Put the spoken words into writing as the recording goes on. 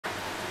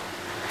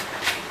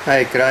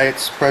Hey, g'day,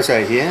 it's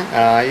Prezzo here.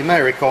 You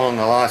may recall in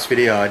the last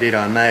video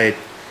I made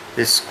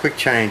this quick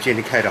change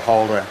indicator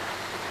holder,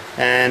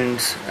 and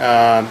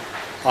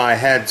I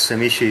had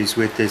some issues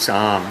with this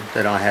arm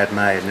that I had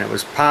made, and it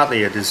was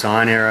partly a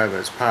design error, but it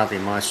was partly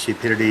my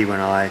stupidity when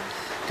I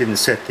didn't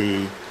set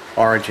the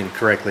origin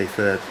correctly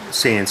for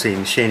CNC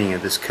machining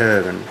of this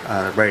curve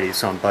and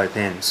radius on both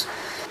ends.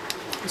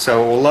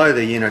 So although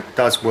the unit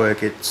does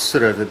work, it's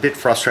sort of a bit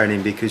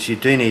frustrating because you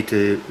do need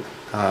to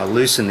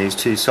loosen these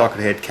two socket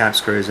head cap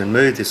screws and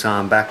move this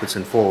arm backwards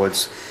and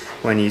forwards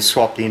when you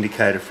swap the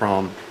indicator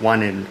from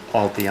one end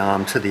of the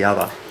arm to the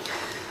other.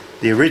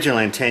 The original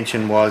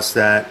intention was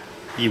that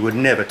you would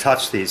never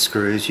touch these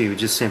screws. You would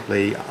just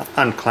simply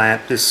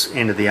unclamp this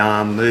end of the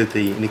arm, move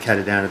the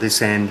indicator down to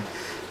this end,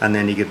 and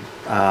then you could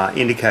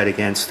indicate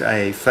against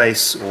a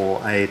face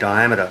or a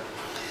diameter.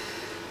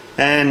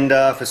 And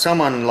for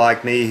someone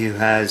like me who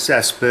has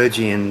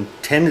Aspergian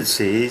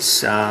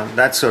tendencies,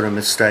 that sort of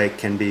mistake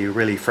can be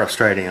really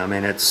frustrating. I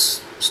mean,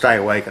 it's stay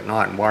awake at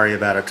night and worry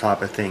about it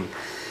type of thing.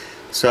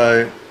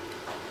 So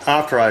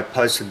after I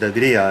posted the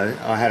video,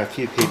 I had a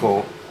few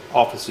people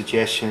offer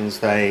suggestions.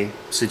 They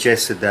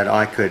suggested that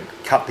I could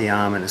cut the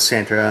arm in the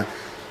center,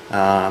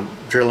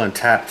 drill and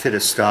tap, fit a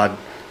stud,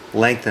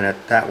 lengthen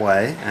it that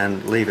way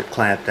and leave it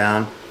clamped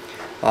down.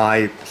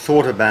 I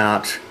thought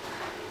about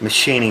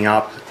machining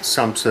up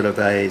some sort of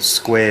a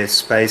square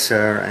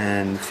spacer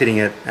and fitting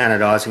it,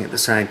 anodizing it the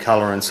same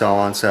color and so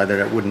on, so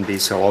that it wouldn't be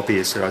so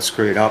obvious that I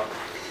screwed up.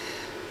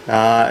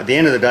 At the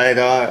end of the day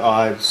though,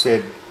 I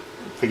said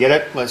forget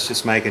it, let's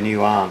just make a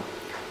new arm.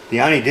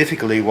 The only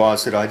difficulty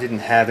was that I didn't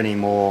have any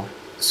more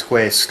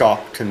square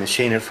stock to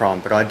machine it from,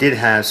 but I did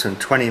have some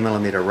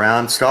 20mm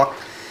round stock,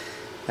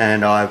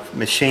 and I've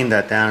machined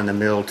that down in the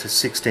middle to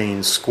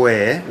 16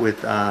 square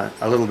with a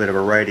little bit of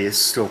a radius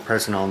still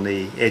present on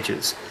the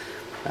edges.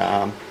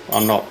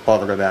 I'm not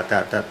bothered about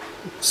that. That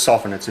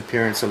softened its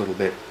appearance a little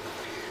bit.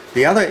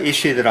 The other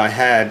issue that I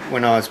had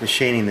when I was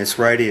machining this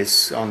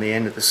radius on the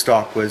end of the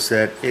stock was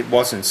that it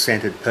wasn't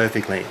centered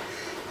perfectly.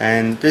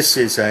 And this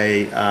is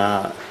a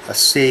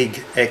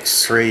SIG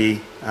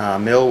X3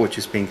 mill, which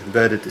has been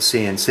converted to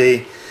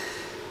CNC.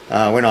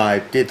 When I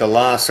did the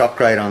last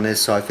upgrade on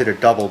this, I fitted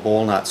double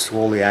ball nuts to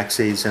all the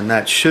axes, and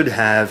that should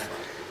have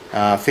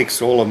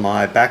fixed all of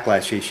my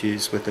backlash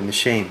issues with the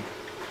machine.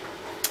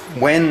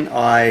 When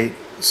I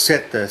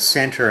set the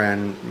center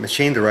and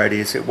machined the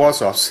radius, it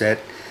was offset,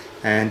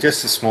 and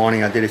just this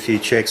morning I did a few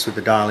checks with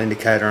the dial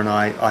indicator, and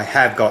I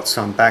have got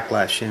some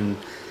backlash in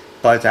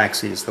both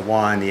axes, the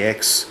Y and the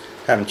X.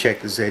 Haven't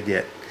checked the Z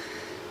yet.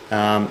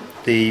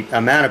 The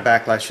amount of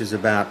backlash is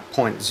about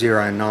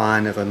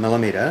 0.09 of a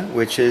millimeter,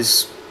 which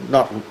is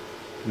not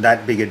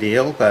that big a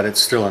deal, but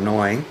it's still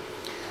annoying.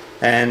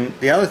 And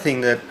the other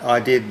thing that I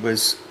did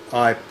was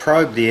I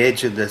probed the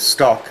edge of the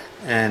stock,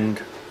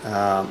 and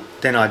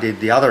then I did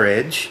the other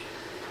edge,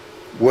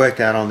 worked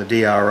out on the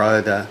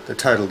DRO the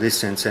total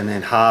distance, and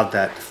then halved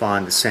that to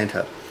find the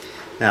center.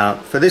 Now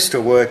for this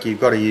to work, you've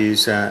got to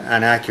use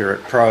an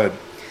accurate probe,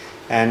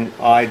 and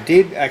I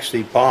did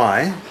actually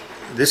buy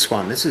this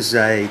one. This is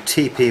a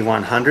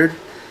TP100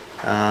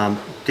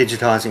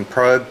 digitizing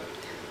probe.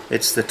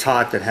 It's the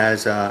type that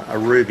has a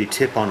ruby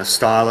tip on a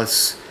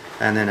stylus,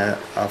 and then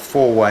a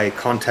four-way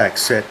contact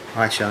set.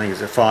 Actually, I think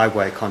it's a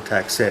five-way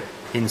contact set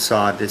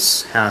inside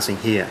this housing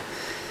here.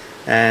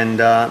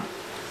 And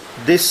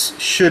this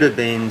should have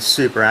been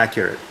super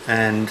accurate,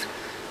 and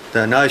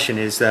the notion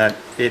is that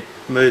it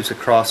moves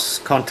across,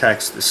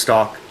 contacts the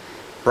stock,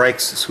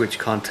 breaks the switch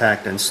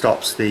contact, and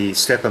stops the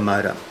stepper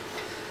motor.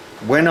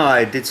 When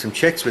I did some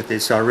checks with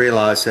this, I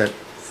realized that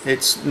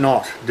it's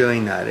not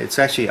doing that. It's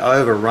actually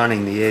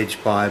overrunning the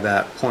edge by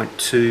about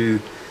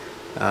 0.2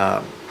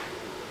 about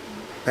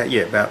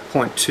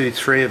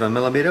 0.23 of a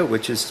millimeter,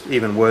 which is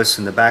even worse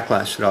than the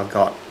backlash that I've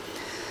got.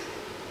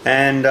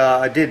 And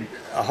I did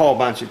a whole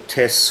bunch of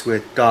tests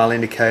with dial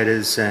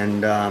indicators,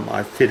 and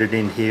I fitted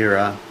in here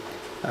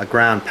a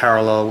ground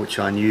parallel, which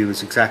I knew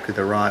was exactly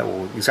the right,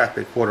 or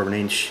exactly 1/4 of an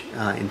inch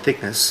in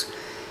thickness,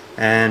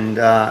 and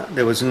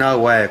there was no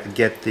way I could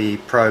get the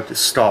probe to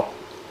stop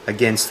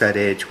against that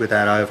edge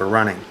without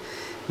overrunning.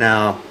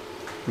 Now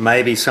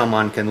maybe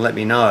someone can let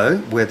me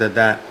know whether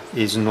that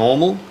is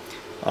normal.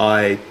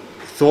 I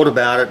thought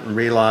about it and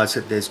realized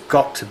that there's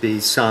got to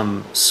be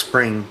some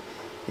spring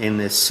in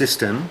this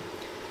system,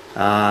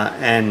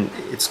 and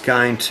it's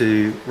going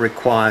to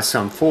require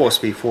some force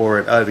before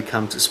it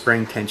overcomes the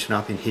spring tension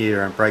up in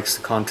here and breaks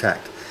the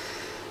contact.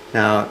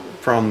 Now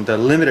from the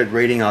limited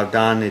reading I've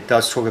done, it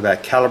does talk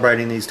about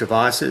calibrating these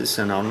devices,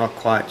 and I'm not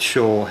quite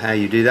sure how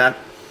you do that.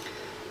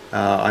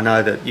 I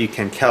know that you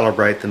can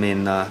calibrate them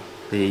in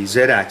the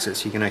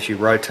Z-axis. You can actually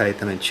rotate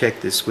them and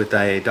check this with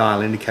a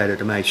dial indicator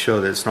to make sure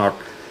that it's not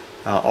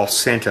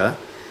off-center.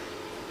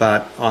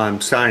 But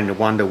I'm starting to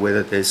wonder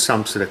whether there's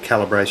some sort of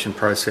calibration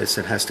process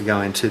that has to go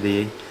into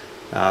the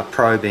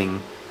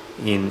probing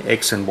in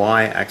X and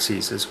Y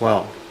axes as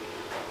well.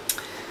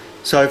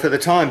 So for the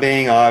time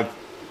being, I've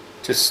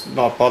just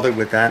not bothered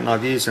with that, and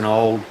I've used an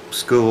old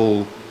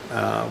school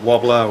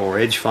wobbler or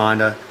edge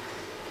finder,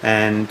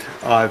 and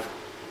I've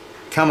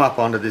come up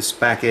onto this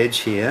back edge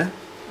here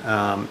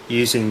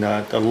using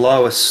the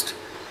lowest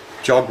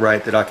jog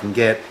rate that I can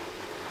get,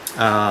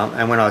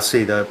 and when I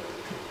see the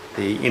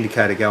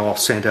indicator go off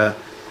center,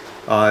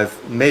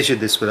 I've measured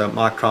this with a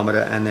micrometer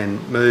and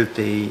then moved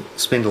the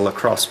spindle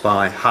across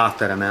by half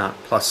that amount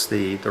plus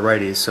the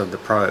radius of the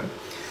probe.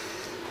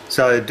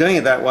 So doing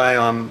it that way,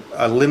 I'm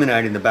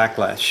eliminating the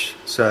backlash.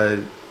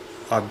 So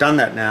I've done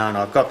that now, and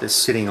I've got this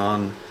sitting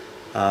on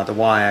the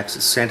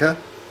y-axis center.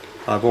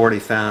 I've already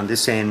found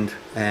this end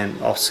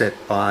and offset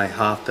by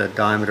half the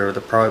diameter of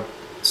the probe,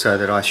 so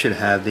that I should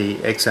have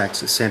the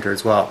x-axis center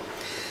as well.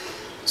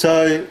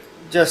 So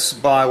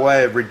just by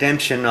way of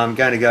redemption, I'm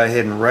going to go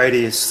ahead and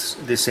radius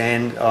this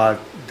end.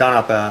 I've done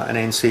up an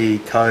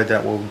NC code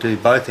that will do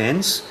both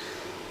ends,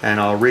 and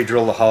I'll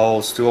re-drill the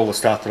holes, do all the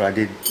stuff that I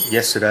did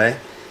yesterday,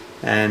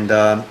 and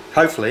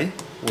hopefully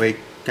we're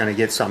going to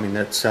get something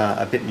that's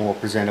a bit more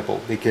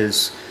presentable,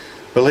 because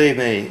believe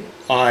me,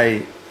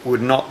 I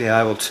would not be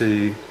able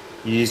to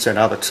use that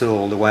other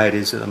tool the way it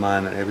is at the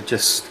moment. It would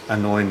just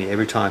annoy me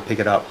every time I pick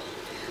it up.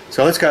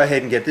 So let's go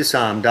ahead and get this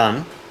arm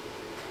done,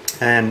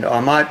 and I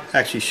might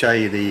actually show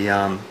you the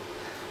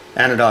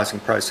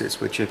anodising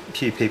process, which a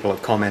few people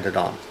have commented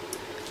on.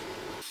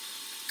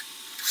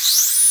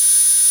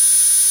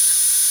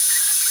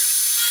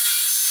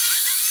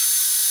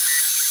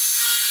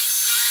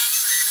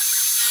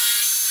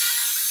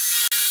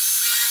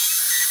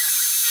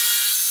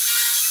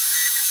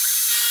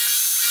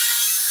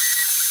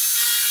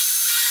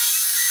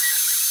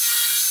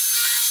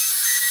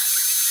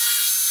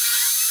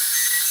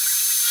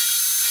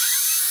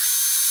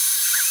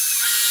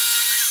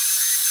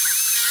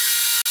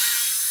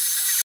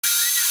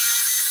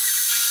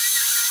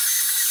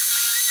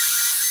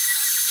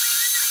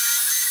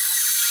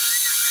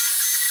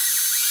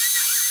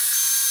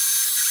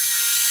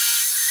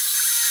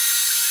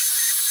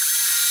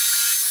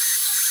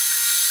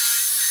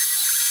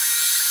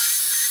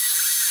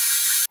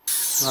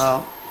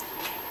 Well,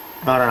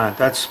 I don't know,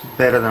 that's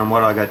better than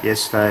what I got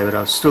yesterday, but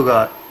I've still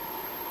got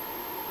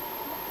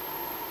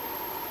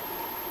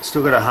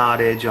a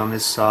hard edge on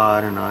this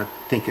side, and I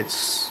think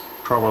it's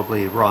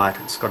probably right.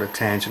 It's got a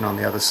tangent on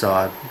the other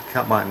side.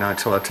 I might know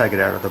until I take it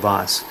out of the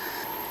vise.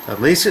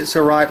 At least it's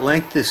the right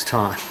length this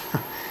time.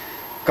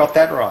 Got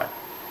that right.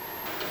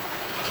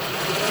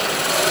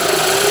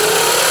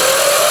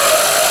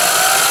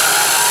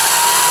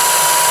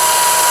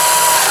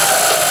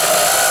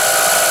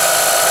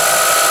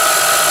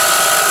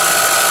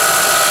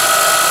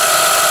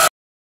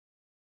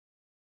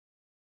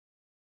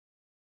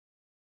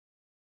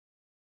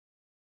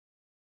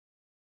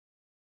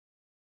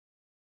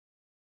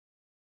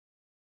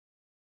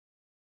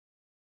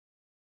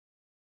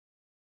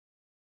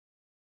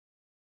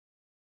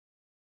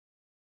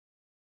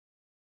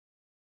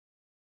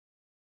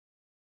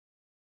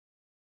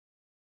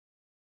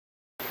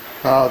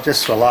 Well,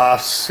 just for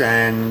laughs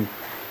and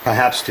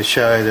perhaps to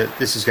show that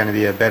this is going to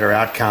be a better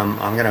outcome,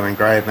 I'm going to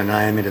engrave my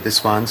name into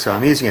this one. So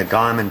I'm using a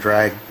diamond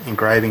drag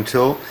engraving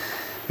tool.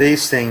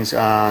 These things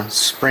are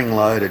spring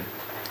loaded,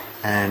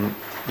 and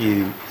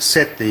you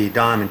set the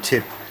diamond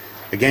tip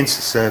against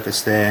the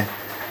surface there,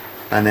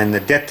 and then the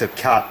depth of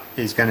cut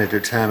is going to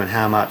determine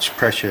how much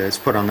pressure is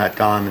put on that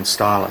diamond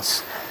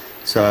stylus.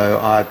 So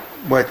I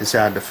worked this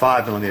out to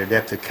 5mm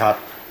depth of cut.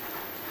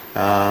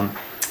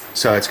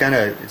 So it's going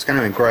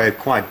to engrave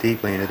quite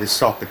deeply into this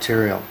soft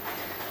material.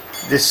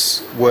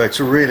 This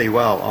works really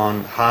well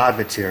on hard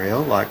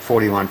material like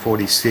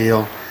 4140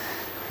 steel.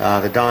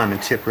 The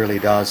diamond tip really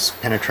does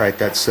penetrate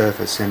that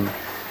surface, and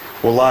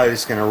although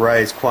it's going to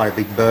raise quite a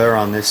big burr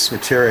on this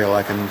material,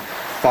 I can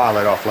file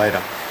it off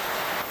later.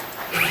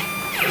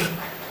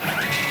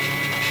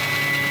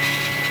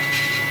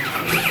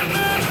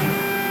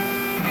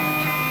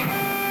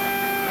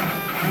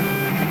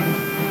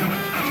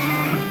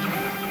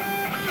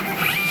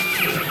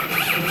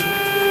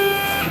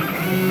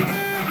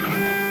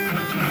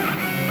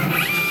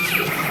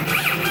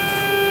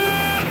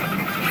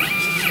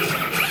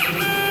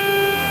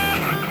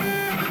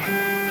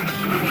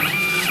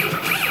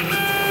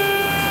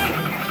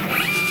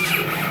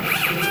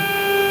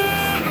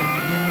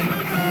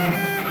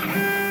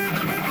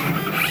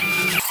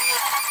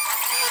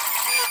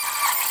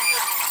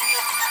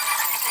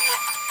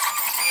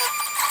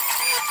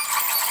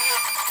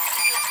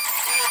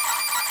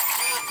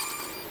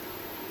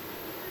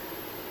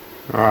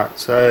 Alright,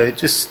 so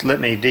just let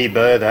me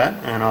deburr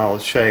that, and I'll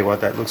show you what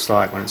that looks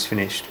like when it's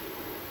finished.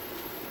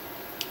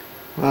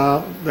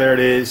 Well, there it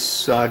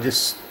is. I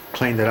just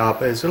cleaned it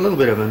up. There's a little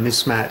bit of a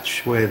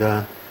mismatch where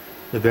the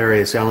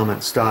various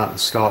elements start and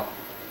stop.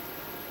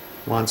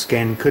 Once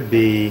again, could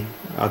be,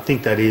 I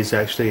think that is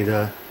actually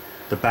the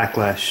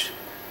backlash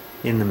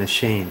in the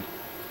machine.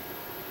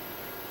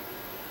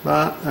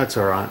 But that's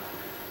alright.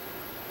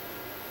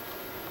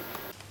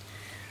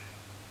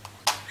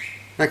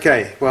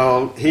 Okay,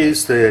 well,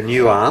 here's the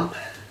new arm.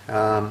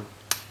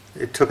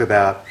 It took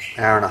about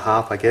an hour and a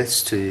half, I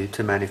guess,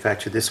 to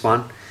manufacture this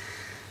one.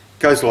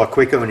 Goes a lot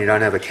quicker when you don't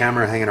have a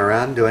camera hanging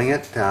around doing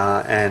it,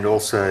 and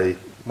also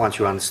once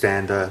you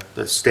understand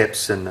the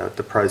steps and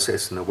the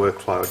process and the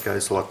workflow, it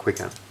goes a lot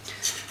quicker.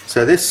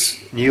 So this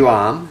new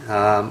arm,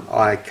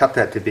 I cut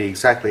that to be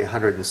exactly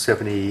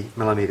 170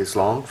 millimeters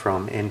long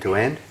from end to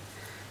end.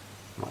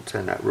 I might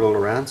turn that rule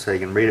around so you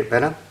can read it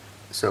better.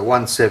 So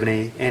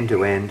 170 end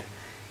to end,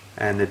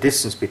 and the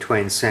distance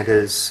between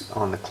centers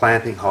on the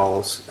clamping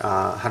holes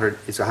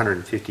is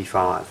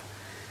 155.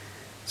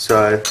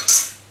 So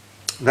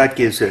that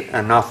gives it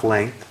enough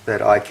length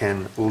that I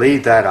can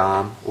leave that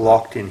arm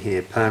locked in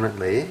here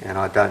permanently, and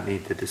I don't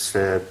need to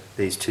disturb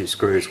these two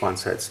screws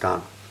once that's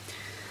done.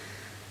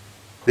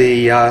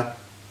 The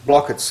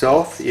block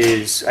itself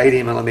is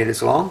 80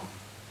 millimeters long,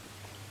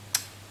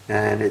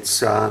 and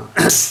it's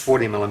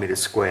 40 millimeters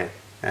square,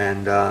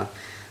 and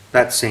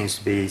that seems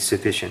to be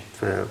sufficient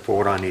for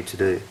what I need to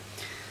do.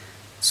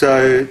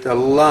 So the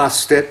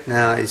last step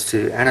now is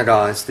to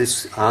anodise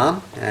this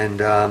arm,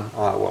 and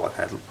I've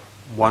had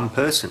one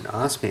person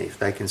ask me if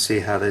they can see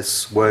how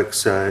this works,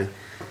 so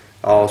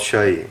I'll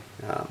show you.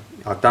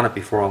 I've done it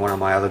before on one of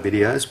my other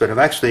videos, but I've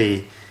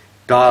actually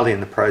dialed in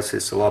the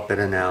process a lot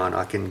better now, and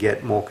I can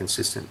get more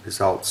consistent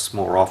results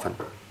more often.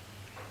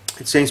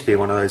 It seems to be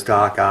one of those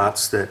dark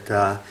arts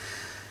that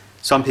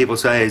some people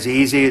say is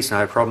easy, it's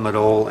no problem at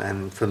all,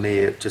 and for me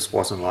it just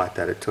wasn't like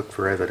that. It took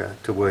forever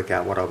to work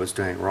out what I was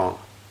doing wrong.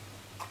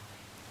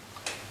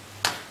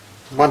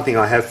 One thing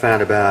I have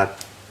found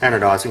about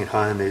anodising at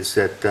home is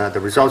that the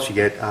results you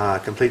get are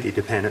completely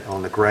dependent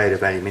on the grade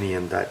of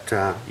aluminium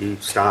that you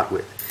start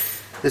with.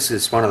 This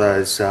is one of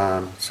those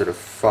sort of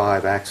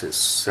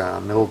 5-axis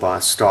mill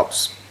vise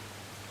stops,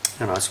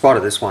 and I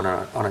spotted this one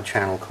on a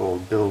channel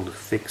called Build,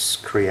 Fix,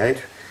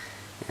 Create,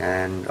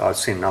 and I've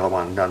seen another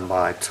one done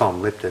by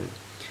Tom Lipton.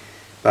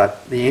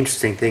 But the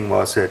interesting thing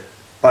was that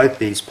both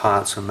these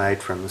parts are made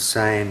from the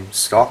same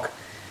stock,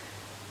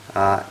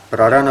 but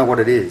I don't know what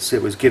it is.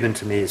 It was given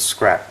to me as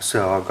scrap,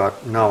 so I've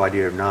got no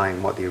idea of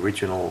knowing what the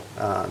original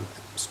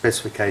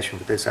specification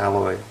for this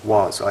alloy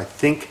was. I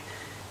think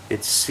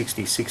it's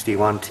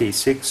 6061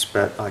 T6,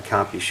 but I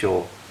can't be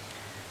sure.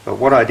 But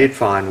what I did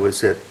find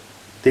was that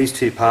these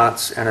two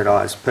parts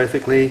anodised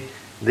perfectly.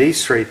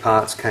 These three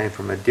parts came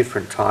from a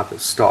different type of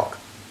stock.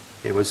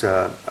 It was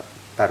about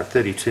a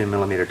 32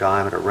 millimeter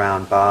diameter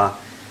round bar.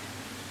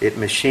 It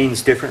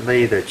machines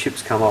differently. The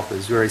chips come off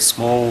as very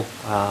small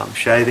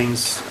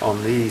shavings.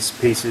 On these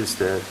pieces,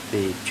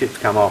 the chips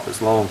come off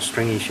as long,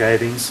 stringy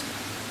shavings.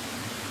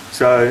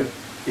 So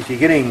if you're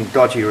getting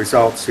dodgy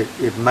results,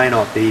 it may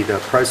not be the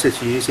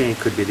process you're using, it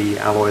could be the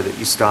alloy that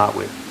you start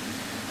with.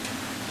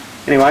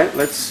 Anyway,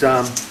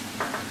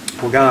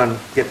 we'll go and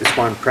get this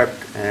one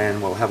prepped,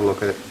 and we'll have a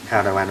look at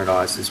how to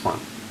anodise this one.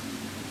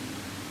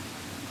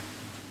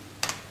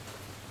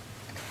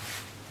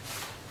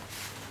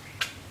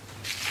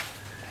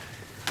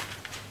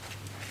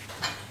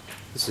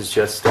 This is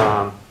just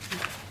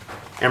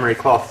emery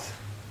cloth,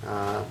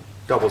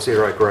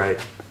 00 grade,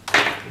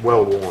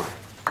 well worn.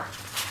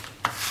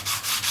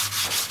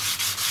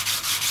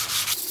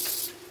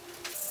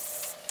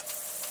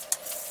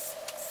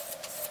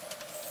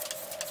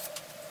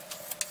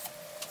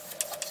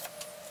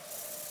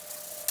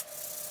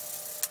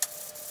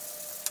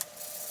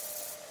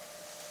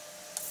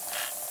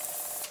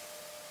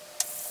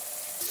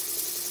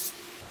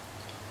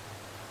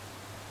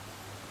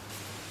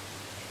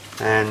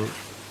 And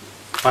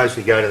I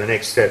usually go to the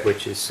next step,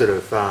 which is sort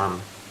of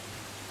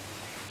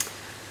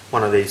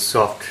one of these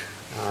soft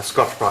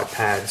Scotch-Brite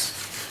pads.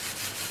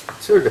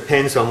 It sort of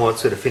depends on what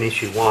sort of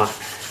finish you want.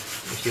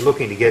 If you're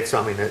looking to get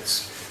something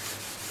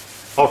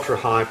that's ultra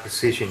high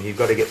precision, you've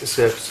got to get the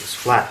surfaces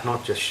flat,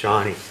 not just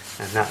shiny,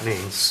 and that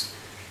means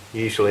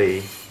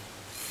usually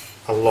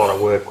a lot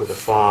of work with a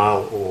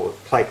file or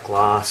plate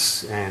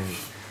glass and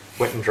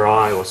wet and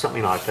dry or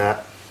something like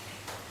that.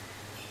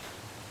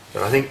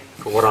 But I think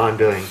for what I'm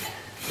doing,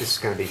 this is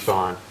going to be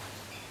fine.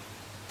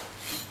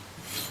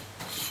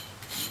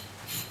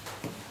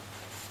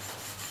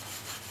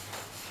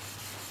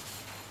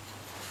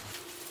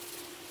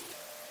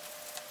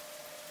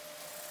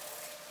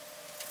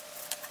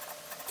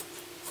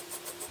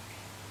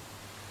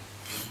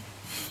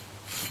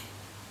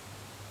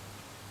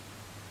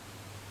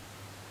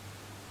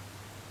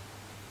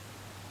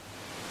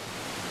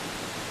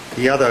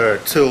 The other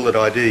tool that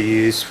I do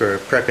use for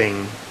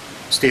prepping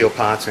steel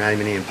parts and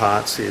aluminium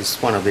parts is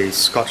one of these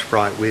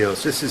Scotch-Brite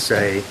wheels. This is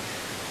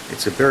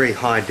it's a very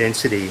high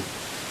density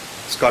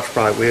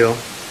Scotch-Brite wheel.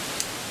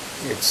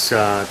 It's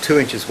 2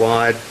 inches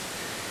wide,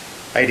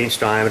 8-inch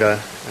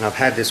diameter, and I've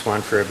had this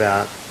one for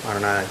about, I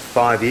don't know,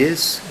 5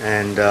 years,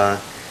 and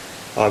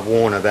I've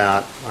worn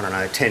about, I don't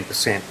know,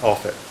 10%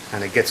 off it,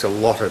 and it gets a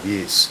lot of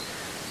use.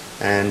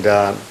 And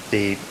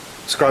the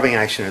scrubbing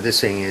action of this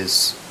thing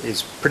is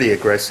pretty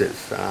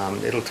aggressive.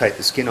 It'll take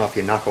the skin off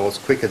your knuckles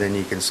quicker than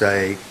you can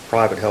say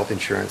private health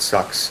insurance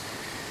sucks.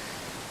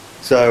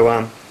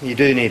 So you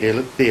do need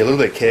to be a little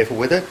bit careful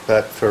with it,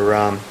 but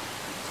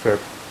for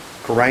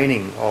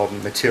graining of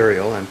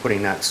material and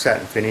putting that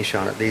satin finish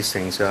on it, these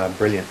things are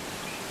brilliant.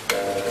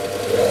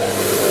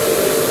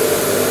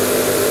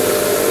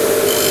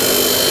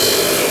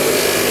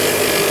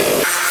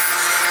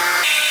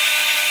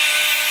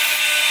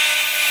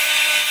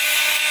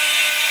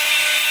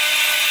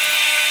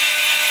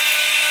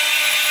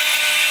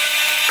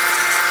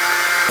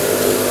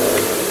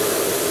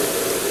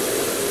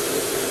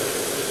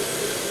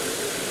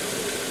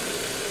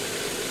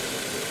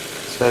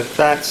 So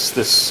that's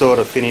the sort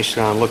of finish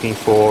that I'm looking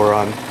for.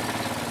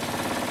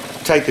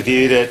 Take the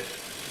view that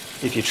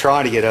if you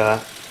try to get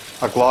a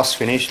gloss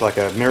finish, like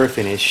a mirror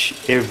finish,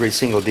 every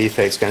single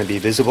defect is going to be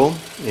visible.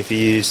 If you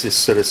use this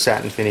sort of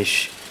satin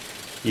finish,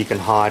 you can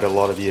hide a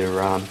lot of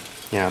your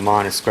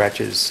minor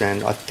scratches,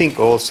 and I think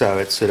also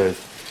it's sort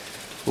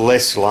of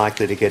less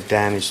likely to get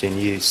damaged in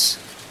use.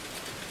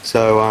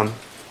 So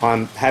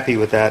I'm happy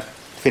with that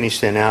finish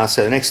there now.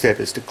 So the next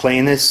step is to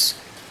clean this.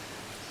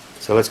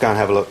 So let's go and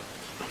have a look.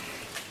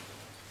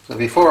 So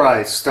before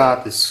I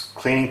start this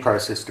cleaning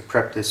process to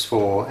prep this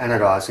for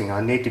anodising, I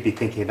need to be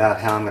thinking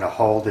about how I'm going to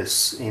hold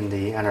this in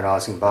the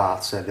anodising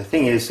bath. So the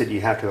thing is that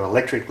you have to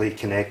electrically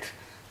connect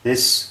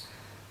this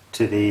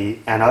to the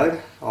anode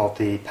of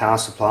the power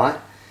supply,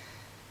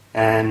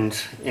 and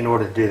in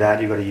order to do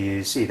that you've got to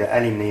use either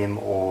aluminium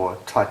or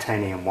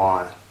titanium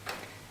wire,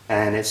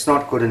 and it's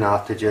not good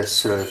enough to just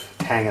sort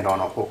of hang it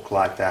on a hook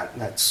like that.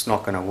 That's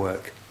not going to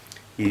work.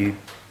 You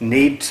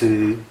need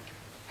to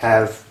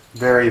have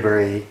very,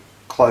 very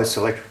close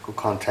electrical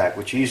contact,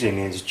 which usually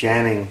means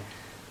jamming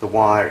the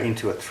wire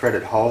into a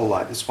threaded hole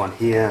like this one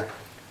here,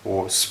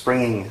 or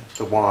springing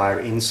the wire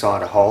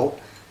inside a hole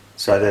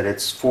so that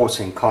it's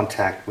forcing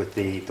contact with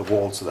the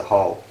walls of the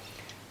hole.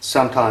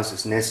 Sometimes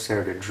it's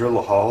necessary to drill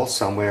a hole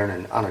somewhere in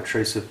an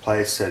unobtrusive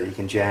place so that you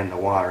can jam the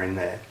wire in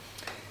there.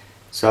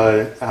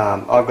 So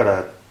I've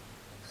got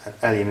an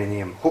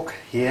aluminium hook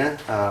here,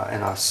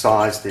 and I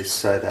sized this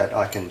so that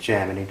I can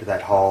jam it into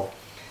that hole.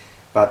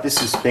 But this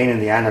has been in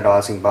the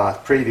anodising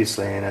bath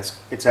previously, and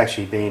it's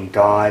actually been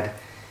dyed,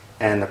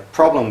 and the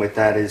problem with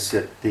that is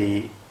that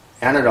the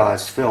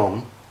anodised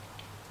film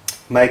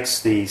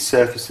makes the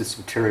surface of this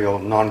material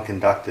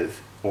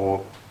non-conductive,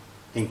 or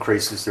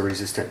increases the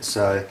resistance.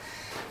 So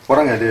what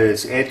I'm going to do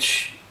is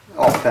etch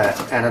off that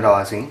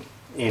anodising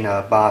in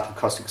a bath of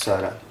caustic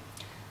soda.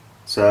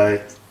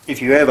 So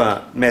if you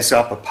ever mess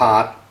up a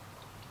part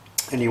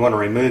and you want to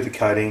remove the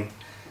coating,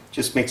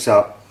 just mix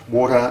up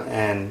water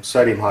and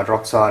sodium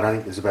hydroxide. I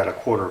think there's about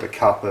 1/4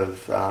 cup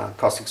of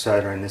caustic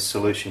soda in this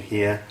solution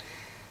here,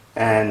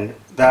 and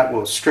that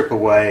will strip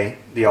away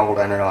the old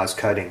anodised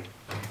coating.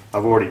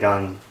 I've already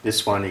done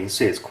this one. You can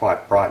see it's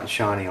quite bright and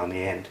shiny on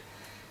the end.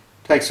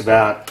 It takes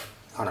about,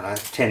 I don't know,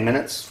 10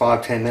 minutes,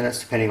 5-10 minutes,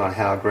 depending on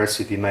how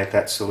aggressive you make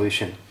that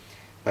solution.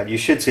 But you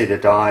should see the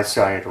dye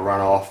starting to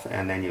run off,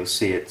 and then you'll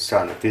see it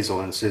starting to fizzle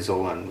and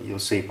sizzle, and you'll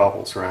see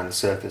bubbles around the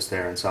surface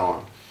there and so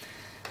on.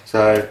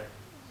 So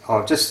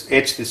I'll just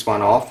etch this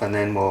one off, and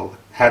then we'll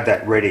have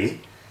that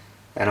ready,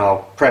 and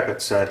I'll prep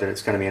it so that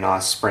it's going to be a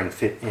nice spring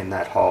fit in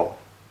that hole.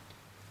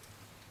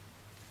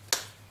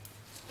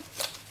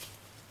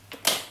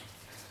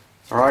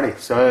 Alrighty,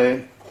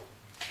 so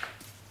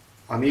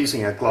I'm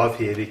using a glove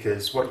here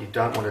because what you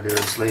don't want to do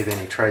is leave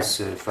any trace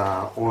of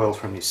oil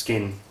from your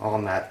skin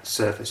on that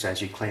surface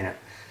as you clean it.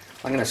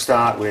 I'm going to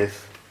start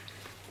with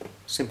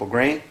simple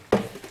green.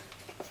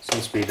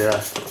 Seems to be the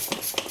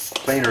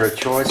cleaner of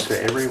choice for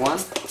everyone.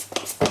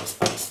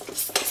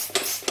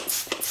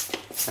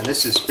 And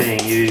this is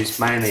being used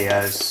mainly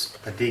as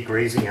a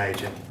degreasing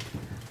agent.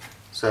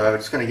 So I'm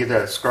just going to give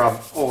that a scrub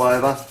all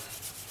over.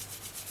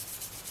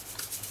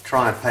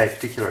 Try and pay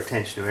particular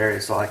attention to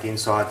areas like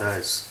inside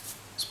those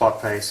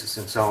spot faces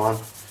and so on.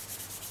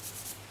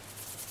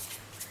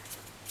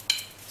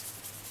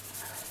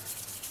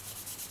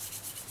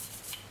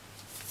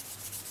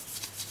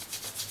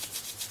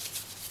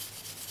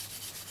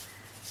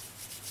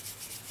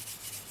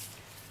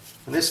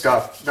 And this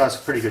stuff does a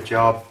pretty good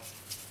job,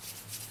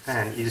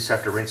 and you just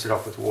have to rinse it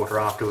off with water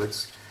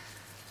afterwards.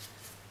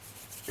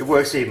 It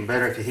works even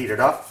better if you heat it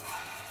up.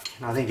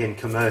 And I think in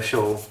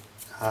commercial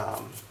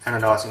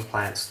anodising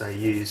plants they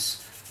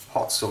use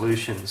hot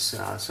solutions,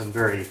 some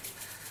very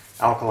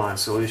alkaline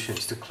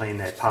solutions, to clean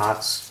their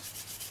parts.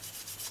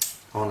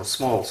 On a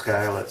small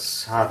scale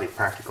it's hardly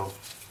practical.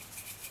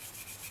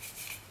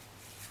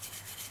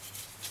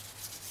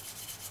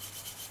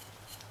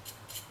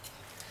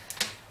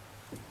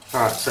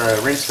 Alright,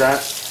 so rinse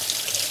that.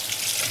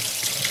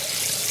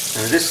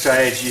 And at this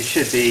stage you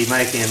should be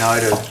making a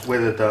note of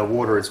whether the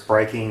water is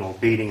breaking or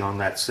beading on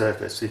that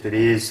surface. If it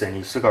is, then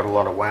you've still got a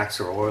lot of wax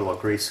or oil or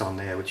grease on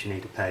there which you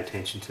need to pay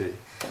attention to.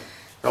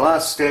 The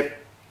last step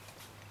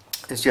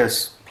is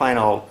just plain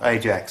old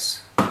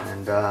Ajax,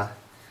 and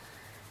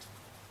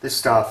this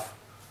stuff,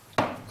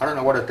 I don't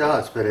know what it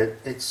does, but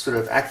it sort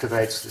of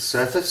activates the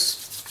surface.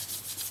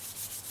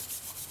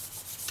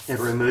 It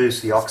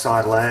removes the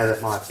oxide layer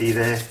that might be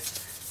there.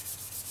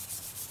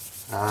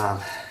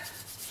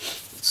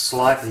 It's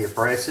slightly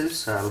abrasive,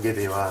 so it'll give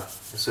you a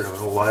sort of an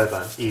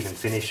all-over even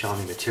finish on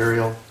the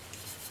material,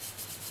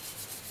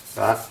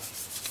 but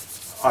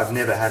I've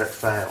never had it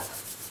fail.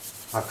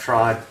 I've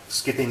tried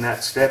skipping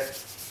that step,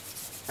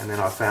 and then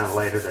I found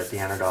later that the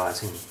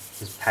anodising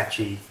is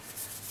patchy,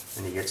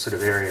 and you get sort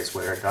of areas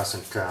where it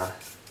doesn't,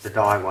 the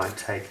dye won't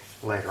take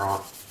later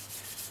on.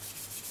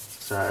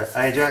 So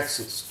Ajax,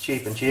 it's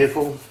cheap and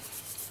cheerful.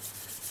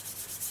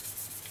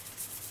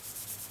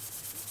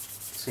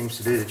 Seems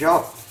to do the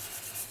job.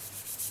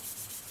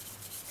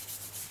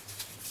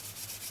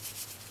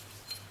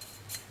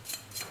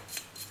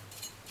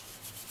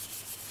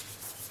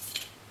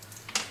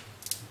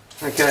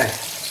 Okay,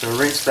 so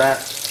rinse that.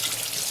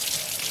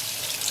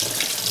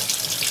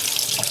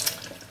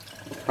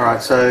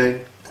 Alright, so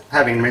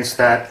having rinsed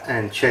that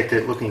and checked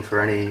it, looking for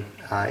any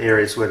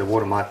areas where the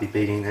water might be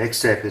beading, the next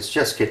step is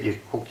just get your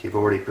hook you've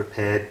already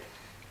prepared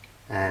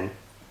and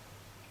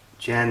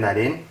jam that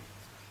in,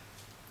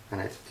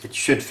 and it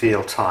should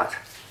feel tight.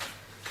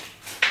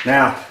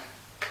 Now,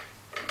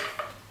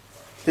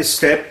 this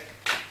step,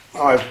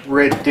 I've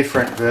read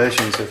different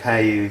versions of how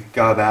you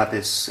go about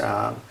this.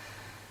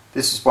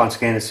 This is, once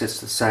again, it's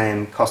just the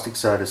same caustic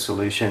soda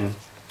solution,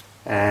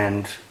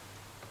 and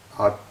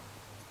I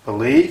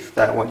believe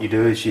that what you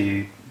do is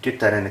you dip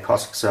that in the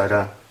caustic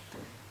soda,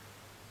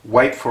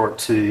 wait for it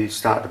to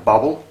start to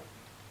bubble,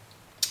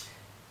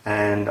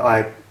 and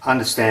I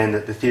understand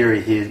that the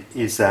theory here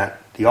is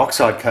that the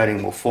oxide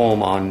coating will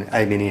form on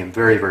aluminium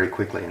very, very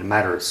quickly in a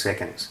matter of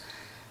seconds,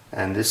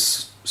 and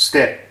this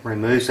step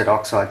removes that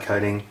oxide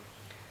coating.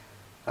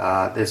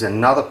 There's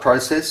another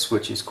process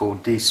which is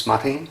called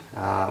desmutting,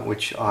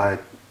 which I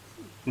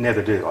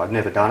never do. I've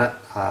never done it.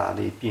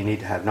 You need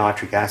to have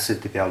nitric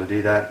acid to be able to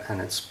do that,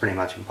 and it's pretty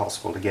much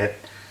impossible to get.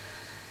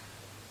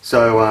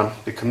 So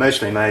the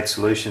commercially made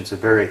solutions are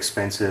very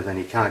expensive and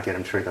you can't get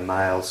them through the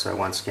mail, so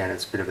once again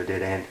it's a bit of a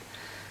dead end.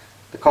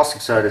 The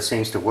caustic soda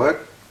seems to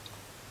work,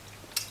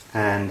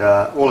 and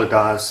all it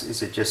does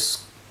is it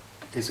just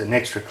is an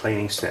extra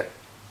cleaning step.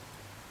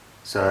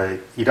 So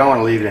you don't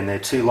want to leave it in there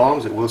too long,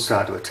 as it will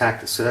start to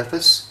attack the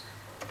surface,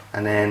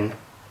 and then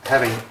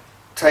having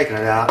taken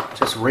it out,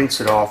 just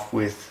rinse it off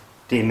with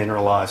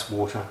demineralized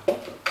water.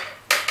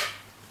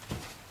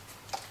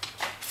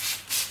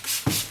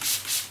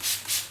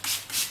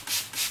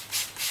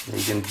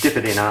 You can dip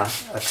it in a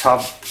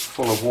tub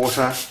full of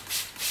water,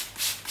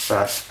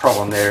 but the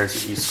problem there is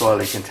that you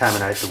slowly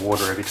contaminate the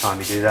water every time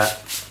you do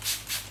that.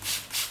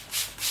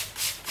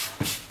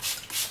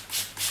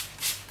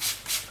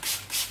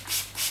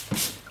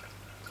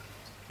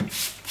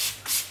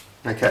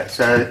 Okay,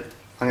 so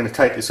I'm going to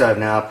take this over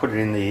now, put it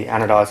in the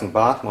anodising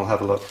bath, and we'll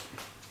have a look.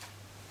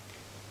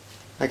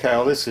 Okay,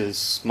 well, this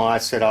is my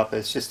setup.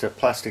 It's just a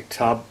plastic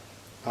tub.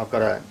 I've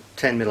got a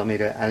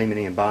 10mm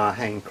aluminium bar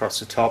hanging across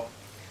the top,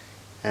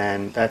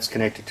 and that's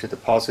connected to the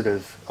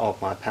positive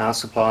of my power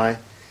supply.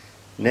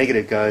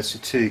 Negative goes to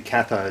two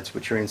cathodes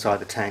which are inside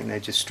the tank. They're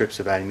just strips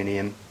of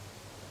aluminium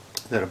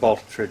that are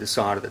bolted through the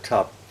side of the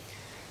tub.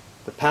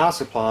 The power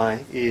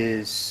supply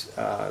is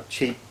a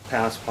cheap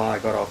power supply I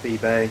got off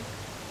eBay.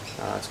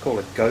 It's called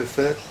a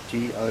Gophert,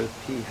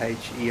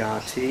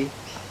 G-O-P-H-E-R-T,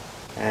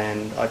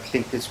 and I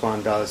think this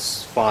one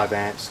does 5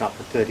 amps up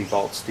to 30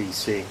 volts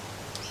DC.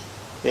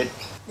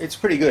 It's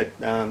pretty good.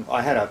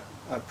 I had a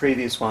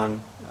previous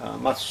one, a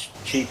much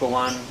cheaper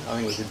one.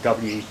 I think it was a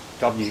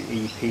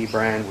WEP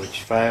brand,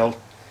 which failed.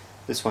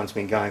 This one's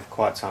been going for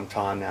quite some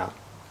time now.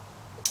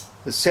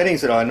 The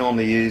settings that I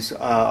normally use,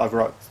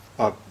 I've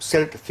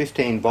set it to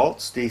 15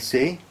 volts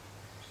DC,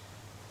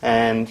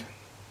 and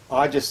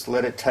I just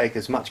let it take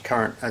as much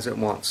current as it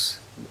wants.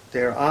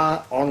 There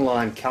are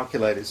online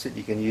calculators that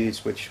you can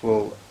use which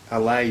will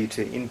allow you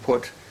to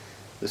input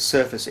the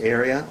surface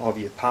area of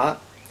your part,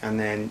 and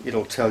then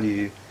it'll tell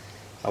you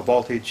a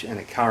voltage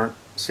and a current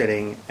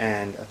setting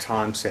and a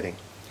time setting.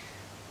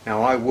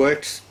 Now, I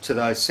worked to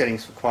those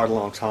settings for quite a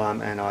long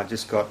time and I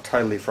just got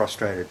totally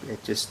frustrated.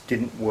 It just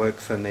didn't work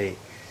for me.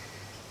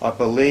 I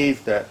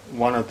believe that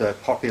one of the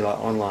popular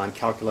online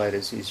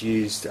calculators is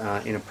used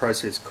in a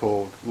process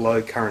called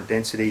low current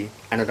density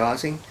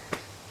anodising,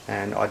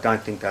 and I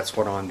don't think that's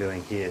what I'm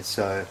doing here.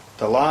 So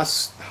the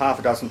last half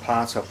a dozen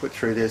parts I put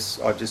through this,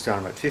 I've just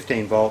done them at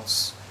 15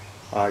 volts.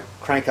 I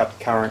crank up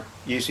the current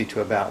usually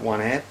to about 1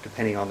 amp,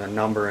 depending on the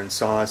number and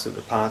size of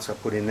the parts I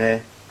put in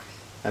there,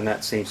 and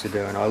that seems to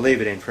do, and I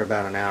leave it in for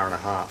about an hour and a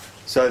half.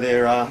 So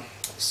there are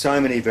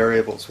so many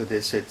variables with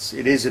this.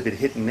 It is a bit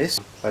hit and miss,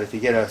 but if you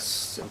get a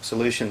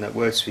solution that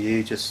works for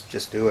you,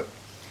 just do it.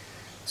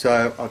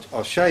 So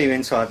I'll show you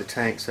inside the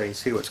tank so you can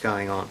see what's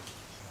going on.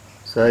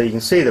 So you can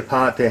see the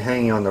part there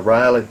hanging on the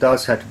rail. It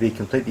does have to be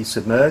completely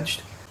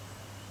submerged.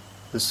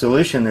 The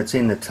solution that's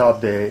in the tub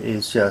there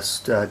is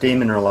just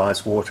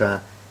demineralized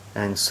water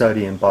and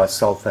sodium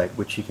bisulfate,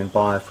 which you can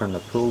buy from the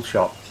pool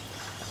shop.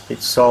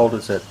 It's sold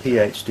as a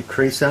pH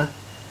decreaser.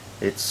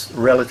 It's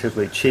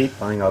relatively cheap.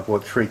 I think I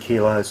bought 3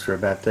 kilos for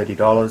about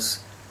 $30,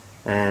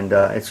 and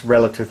it's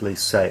relatively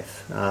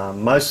safe.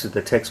 Most of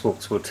the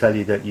textbooks will tell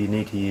you that you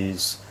need to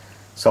use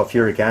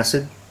sulfuric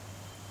acid,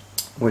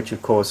 which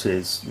of course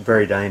is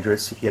very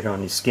dangerous if you get it on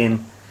your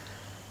skin,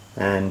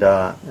 and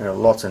there are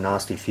lots of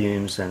nasty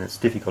fumes and it's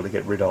difficult to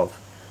get rid of.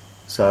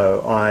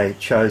 So I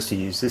chose to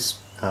use this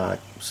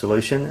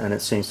solution, and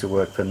it seems to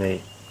work for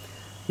me.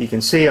 You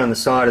can see on the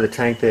side of the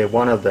tank there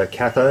one of the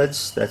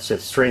cathodes. That's a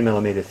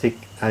 3mm thick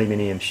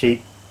aluminium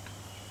sheet,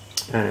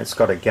 and it's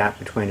got a gap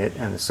between it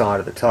and the side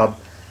of the tub.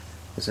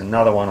 There's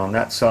another one on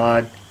that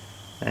side,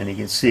 and you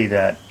can see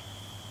that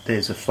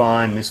there's a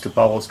fine mist of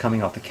bubbles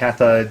coming off the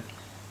cathode,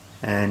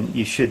 and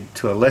you should,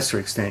 to a lesser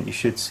extent, you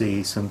should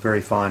see some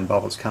very fine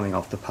bubbles coming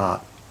off the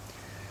part.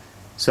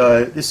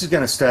 So this is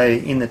going to stay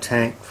in the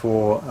tank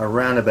for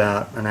around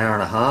about an hour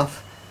and a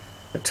half.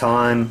 the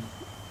time,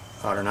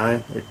 I don't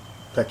know,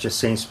 that just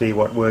seems to be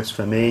what works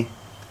for me.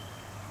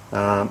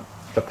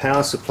 The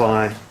power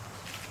supply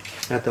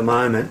at the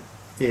moment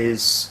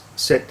is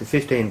set to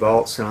 15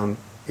 volts and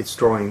it's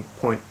drawing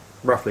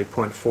roughly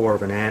 0.4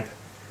 of an amp.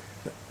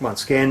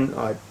 Once again,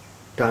 I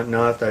don't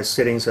know if those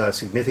settings are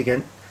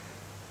significant.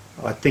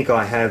 I think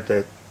I have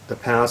the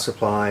power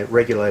supply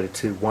regulated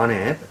to 1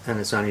 amp and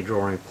it's only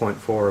drawing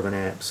 0.4 of an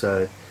amp,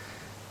 so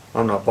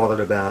I'm not bothered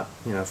about,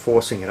 you know,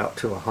 forcing it up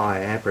to a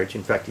higher amperage.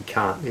 In fact, you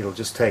can't. It'll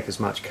just take as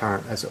much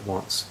current as it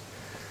wants.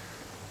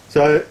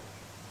 So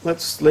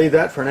let's leave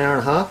that for an hour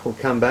and a half. We'll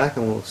come back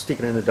and we'll stick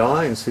it in the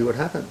die and see what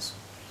happens.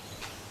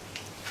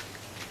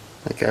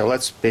 Okay, well,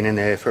 that's been in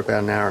there for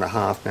about an hour and a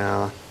half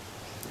now,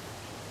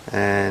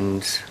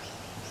 and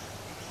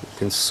you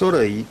can sort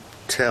of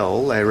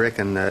tell, they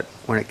reckon that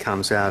when it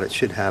comes out it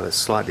should have a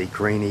slightly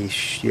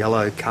greenish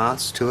yellow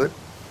cast to it,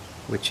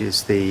 which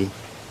is the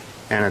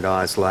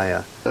anodized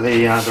layer. So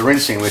the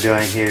rinsing we're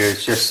doing here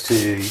is just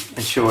to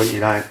ensure you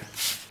don't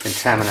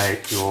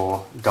contaminate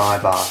your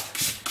dye bath.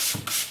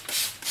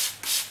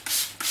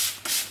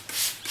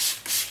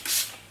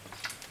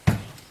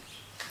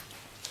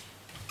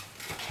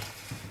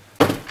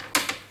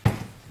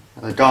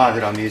 The dye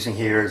that I'm using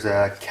here is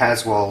a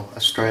Caswell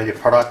Australia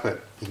product,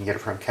 but you can get it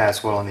from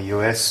Caswell in the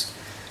US.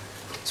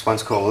 This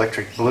one's called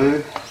Electric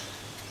Blue.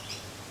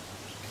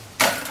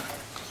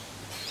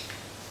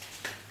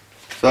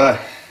 So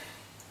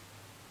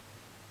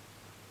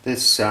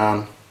this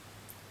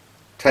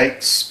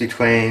takes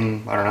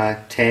between, I don't know,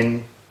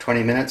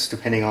 10-20 minutes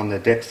depending on the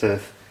depth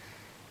of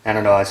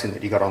anodizing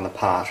that you got on the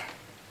part.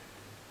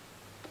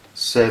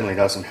 Certainly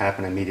doesn't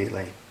happen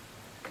immediately.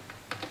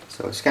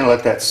 So we're just going to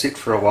let that sit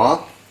for a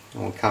while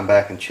and we'll come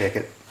back and check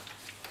it.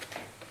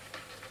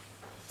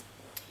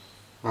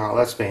 Alright,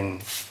 that's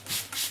been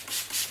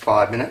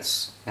 5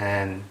 minutes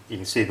and you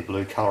can see the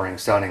blue colouring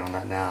starting on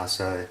that now,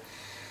 so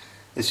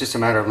it's just a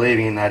matter of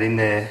leaving that in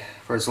there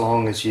for as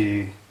long as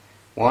you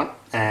want,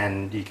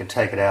 and you can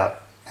take it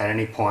out at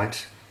any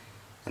point,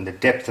 and the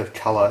depth of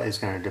colour is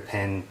going to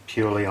depend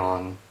purely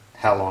on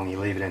how long you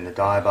leave it in the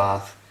dye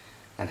bath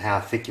and how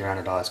thick your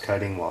anodized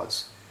coating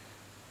was.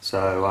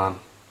 So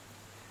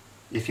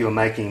if you're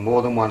making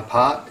more than one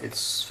part,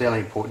 it's fairly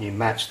important you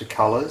match the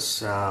colours.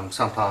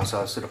 Sometimes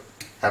I sort of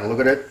had a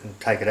look at it and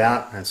take it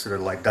out and it's sort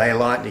of like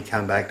daylight, and you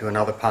come back to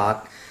another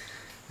part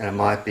and it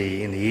might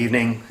be in the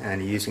evening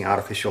and you're using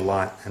artificial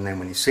light, and then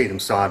when you see them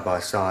side by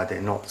side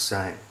they're not the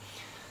same.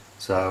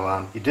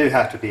 So you do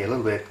have to be a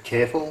little bit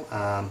careful.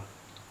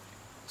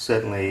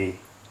 Certainly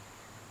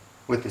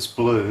with this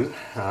blue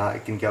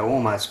it can go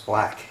almost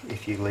black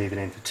if you leave it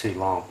in for too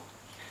long.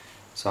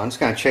 So I'm just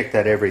going to check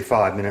that every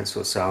 5 minutes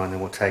or so, and then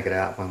we'll take it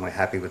out when we're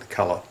happy with the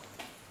colour.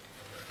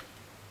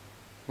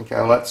 Okay,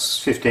 well, that's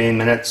 15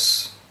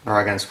 minutes. I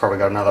reckon it's probably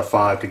got another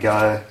 5 to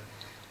go.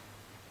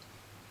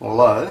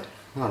 Although,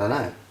 I don't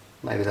know,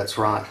 maybe that's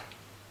right.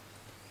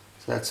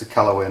 So that's the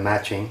colour we're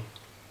matching.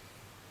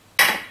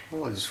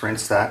 We'll just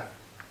rinse that.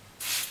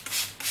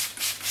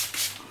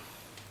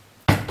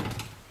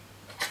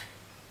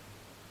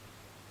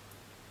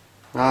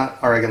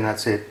 I reckon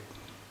that's it.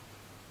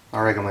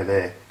 I reckon we're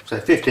there. So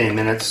 15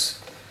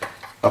 minutes.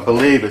 I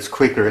believe it's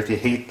quicker if you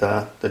heat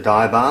the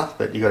dye bath,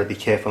 but you've got to be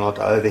careful not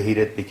to overheat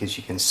it because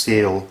you can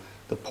seal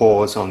the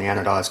pores on the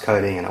anodized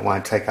coating and it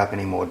won't take up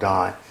any more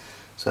dye.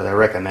 So they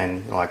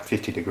recommend like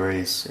 50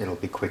 degrees, it'll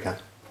be quicker.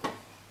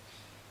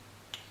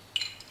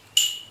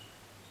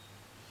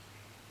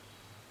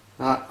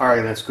 I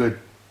reckon that's good.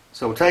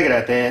 So we'll take it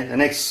out there. The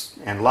next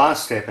and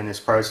last step in this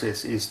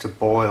process is to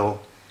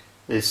boil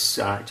this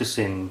just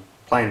in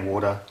plain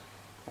water,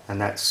 and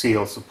that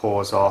seals the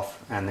pores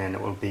off, and then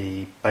it will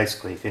be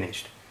basically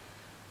finished.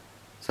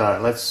 So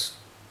let's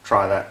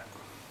try that.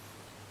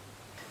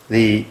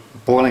 The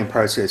boiling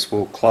process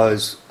will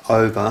close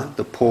over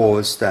the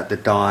pores that the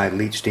dye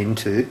leached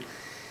into,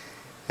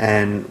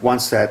 and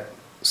once that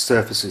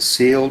surface is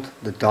sealed,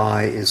 the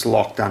dye is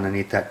locked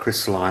underneath that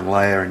crystalline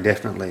layer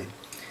indefinitely.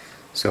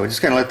 So we're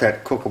just going to let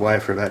that cook away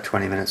for about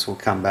 20 minutes. We'll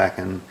come back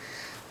and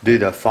do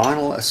the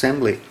final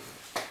assembly.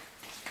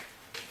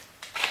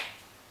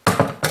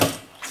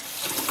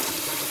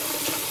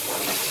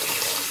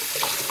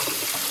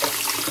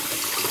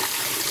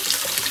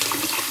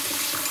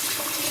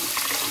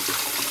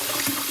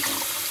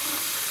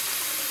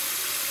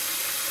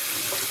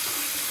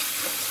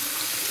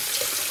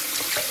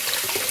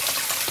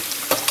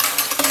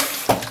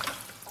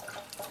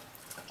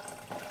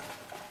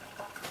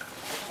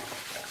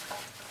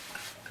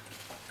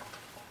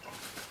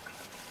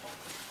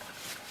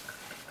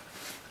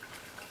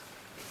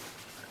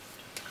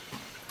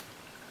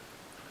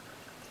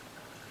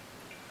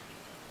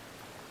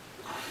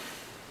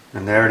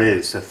 And there it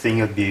is, a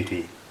thing of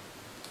beauty.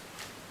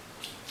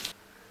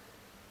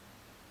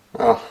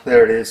 Oh,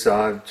 there it is.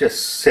 I've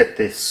just set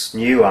this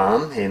new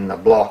arm in the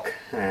block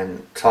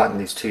and tightened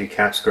these 2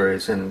 cap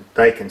screws, and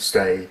they can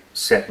stay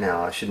set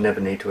now. I should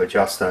never need to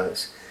adjust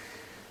those.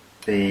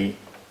 The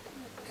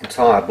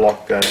entire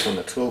block goes on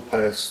the tool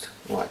post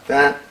like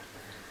that,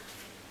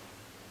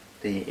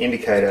 the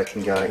indicator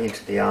can go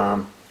into the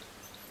arm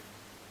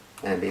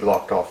and be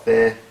locked off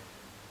there.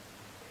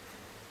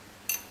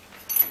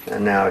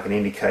 And now I can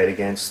indicate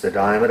against the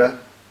diameter,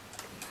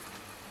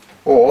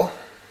 or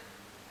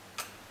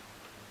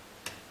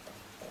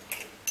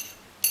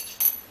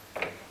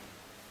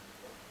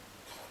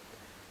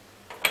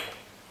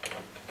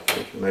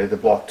we can move the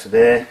block to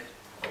there.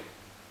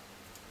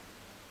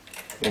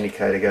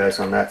 Indicator goes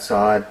on that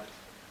side,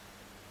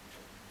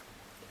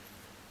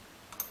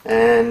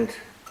 and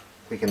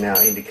we can now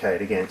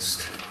indicate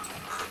against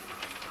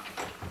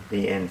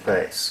the end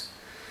face.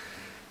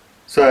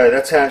 So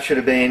that's how it should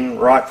have been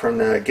right from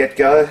the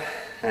get-go,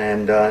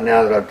 and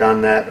now that I've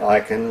done that,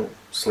 I can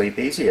sleep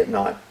easy at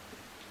night.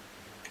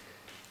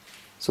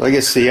 So I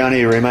guess the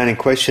only remaining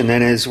question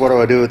then is, what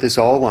do I do with this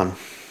old one?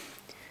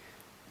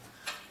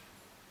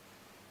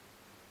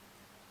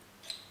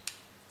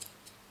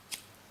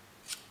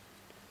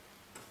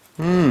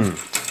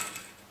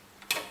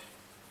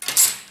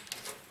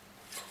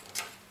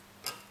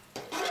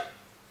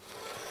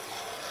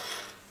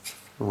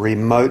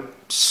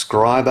 Remote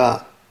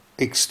scriber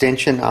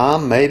extension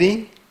arm,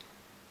 maybe?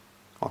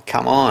 Oh,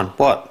 come on,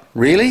 what?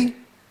 Really?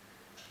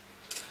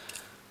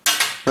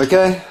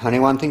 Okay, only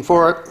one thing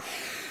for it.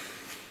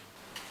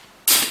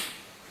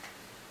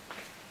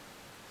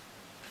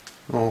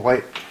 Oh,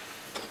 wait.